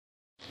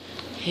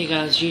Hey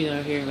guys, you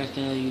are here with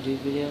another YouTube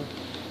video.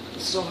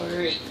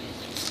 Sorry,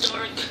 it's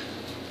dark.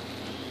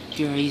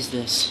 Here is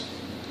this.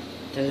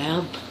 The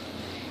lamp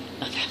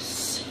of the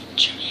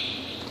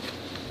century.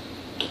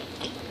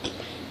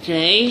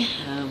 Today,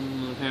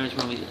 my parents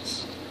brought me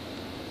this.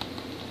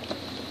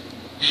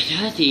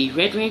 I got the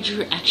Red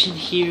Ranger Action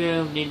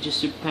Hero Ninja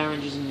Super Power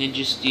Rangers and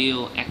Ninja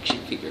Steel action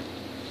figure.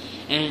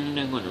 And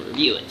I'm going to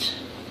review it.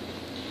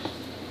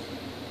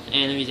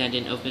 And the reason I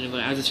didn't open it,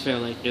 but I just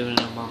felt like doing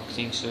an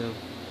unboxing, so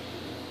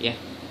yeah.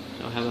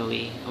 So how about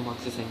we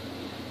unbox this thing?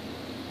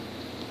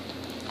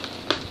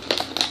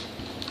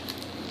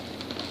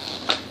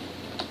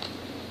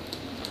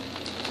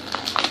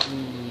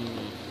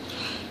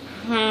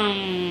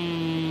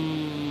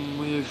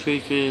 Weird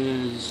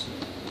faces.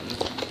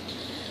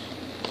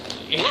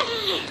 Yeah.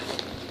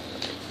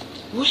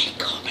 What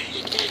comment?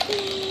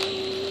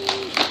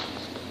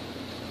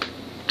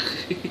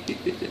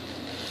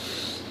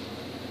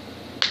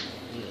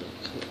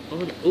 Come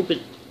on, open.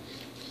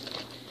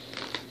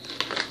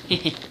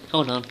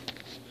 Hold on.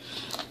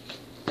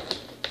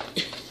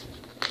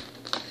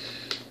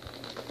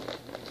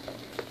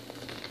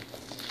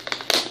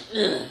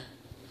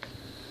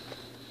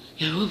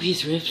 Yeah, one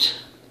piece ripped.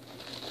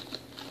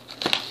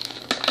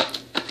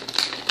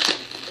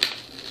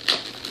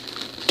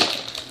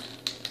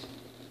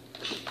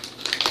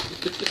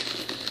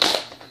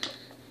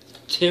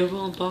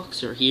 Terrible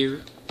unboxer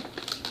here.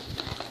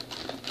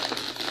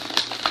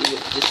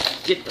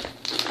 Just get them.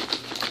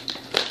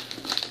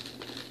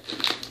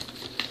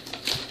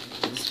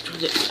 Let's try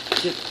to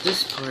get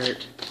this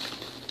part.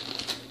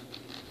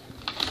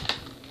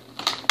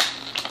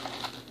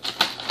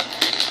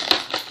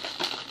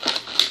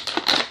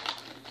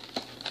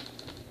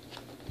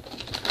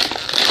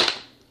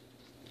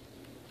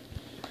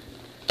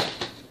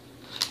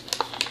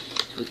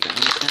 We got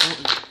it out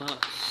in the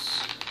box.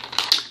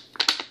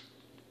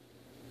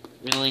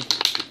 Really?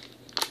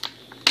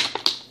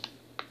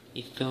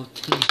 He felt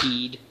the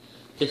need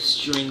to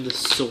string the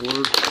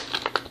sword.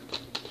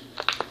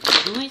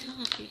 Why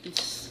not? You can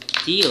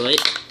steal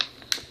it.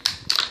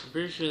 I'm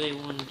pretty sure they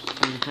won't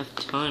have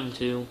time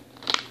to.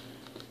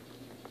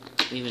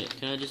 Wait a minute,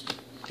 can I just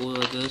pull it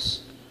like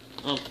this?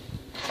 Oh.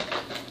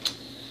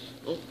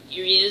 Oh,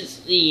 here he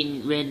is,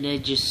 the Red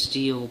Ninja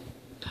Steel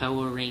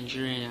Power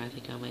Ranger, and I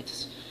think I might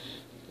just.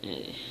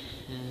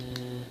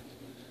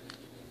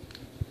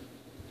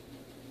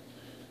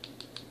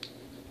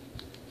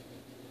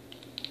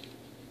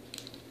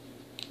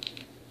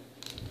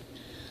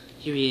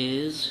 Here he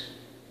is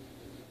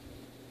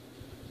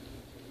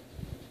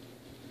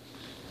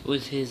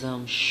with his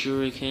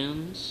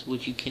shurikens,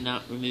 which you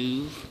cannot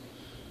remove.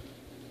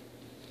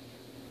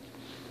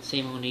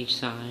 Same on each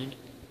side.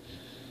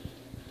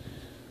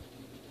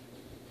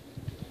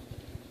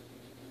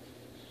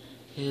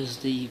 Here's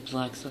the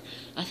black side.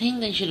 I think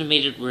they should have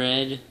made it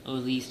red, or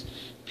at least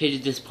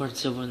painted this part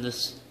silver and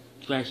this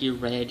right here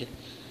red.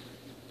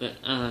 But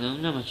I don't know,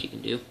 not much you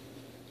can do.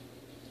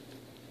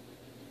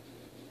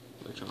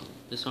 Which arm?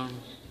 This arm.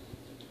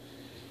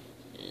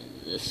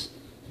 And this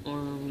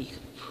arm you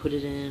can put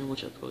it in,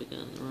 which I probably got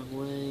in the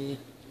wrong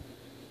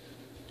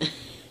way.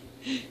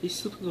 He's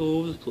slipping all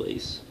over the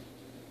place.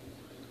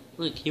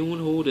 Look, he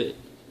won't hold it.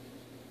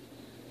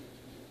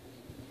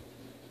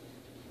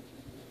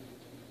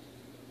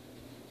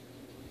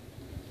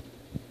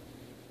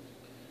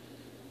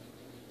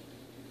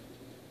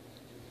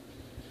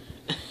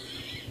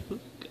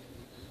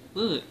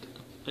 Look,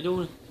 I don't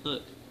want to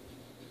look.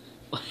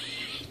 What?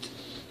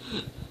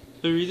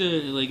 The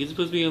reason, like, it's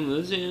supposed to be on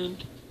this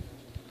hand,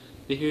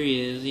 but here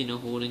he is, you know,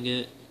 holding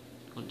it.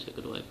 I want to take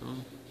it away from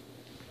him.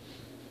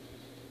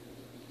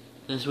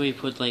 That's where you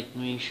put, like,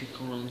 maybe you should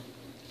call him.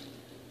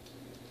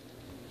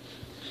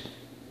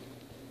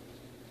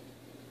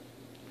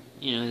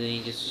 You know, they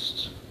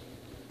just.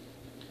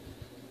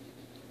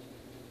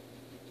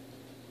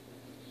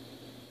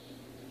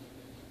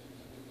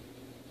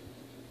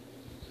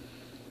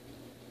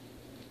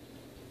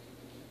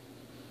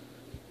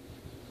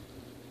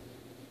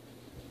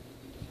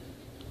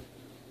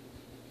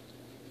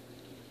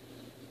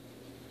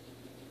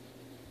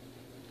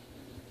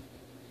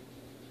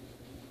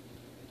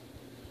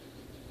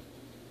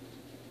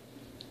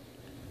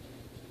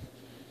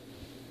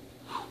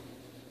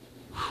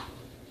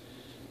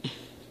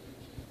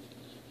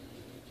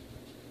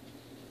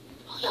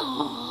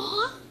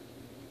 Aww.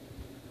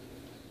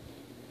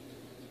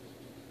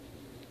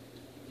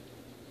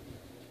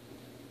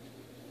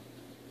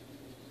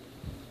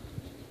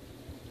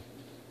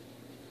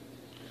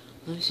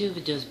 Let me see if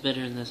it does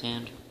better in this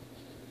hand.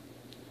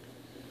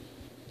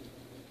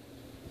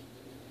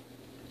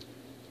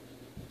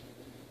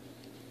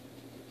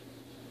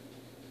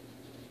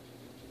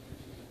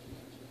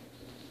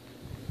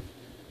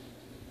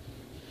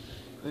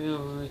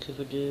 Alright, if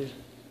I did.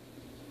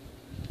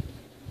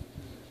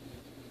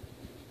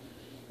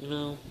 You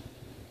know.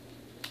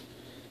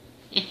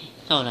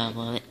 Hold on a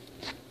moment.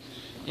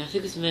 Yeah, I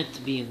think it's meant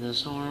to be in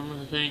this arm,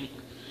 I think.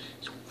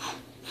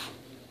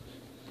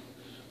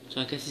 So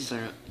I guess it's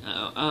like,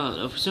 I don't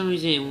know, for some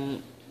reason it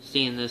won't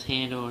stay in this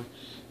hand, or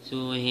So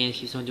my hand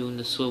keeps on doing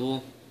the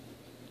swivel.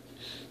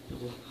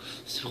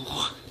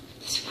 Swivel.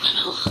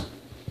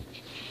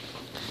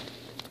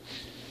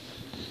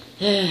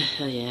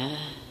 Oh yeah,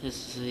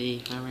 this is a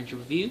Power Ranger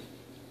review.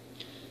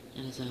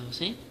 And as I was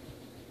saying,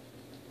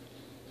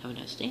 have a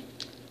nice day.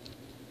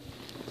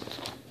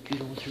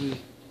 2, 1,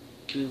 3,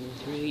 2, 1,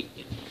 3.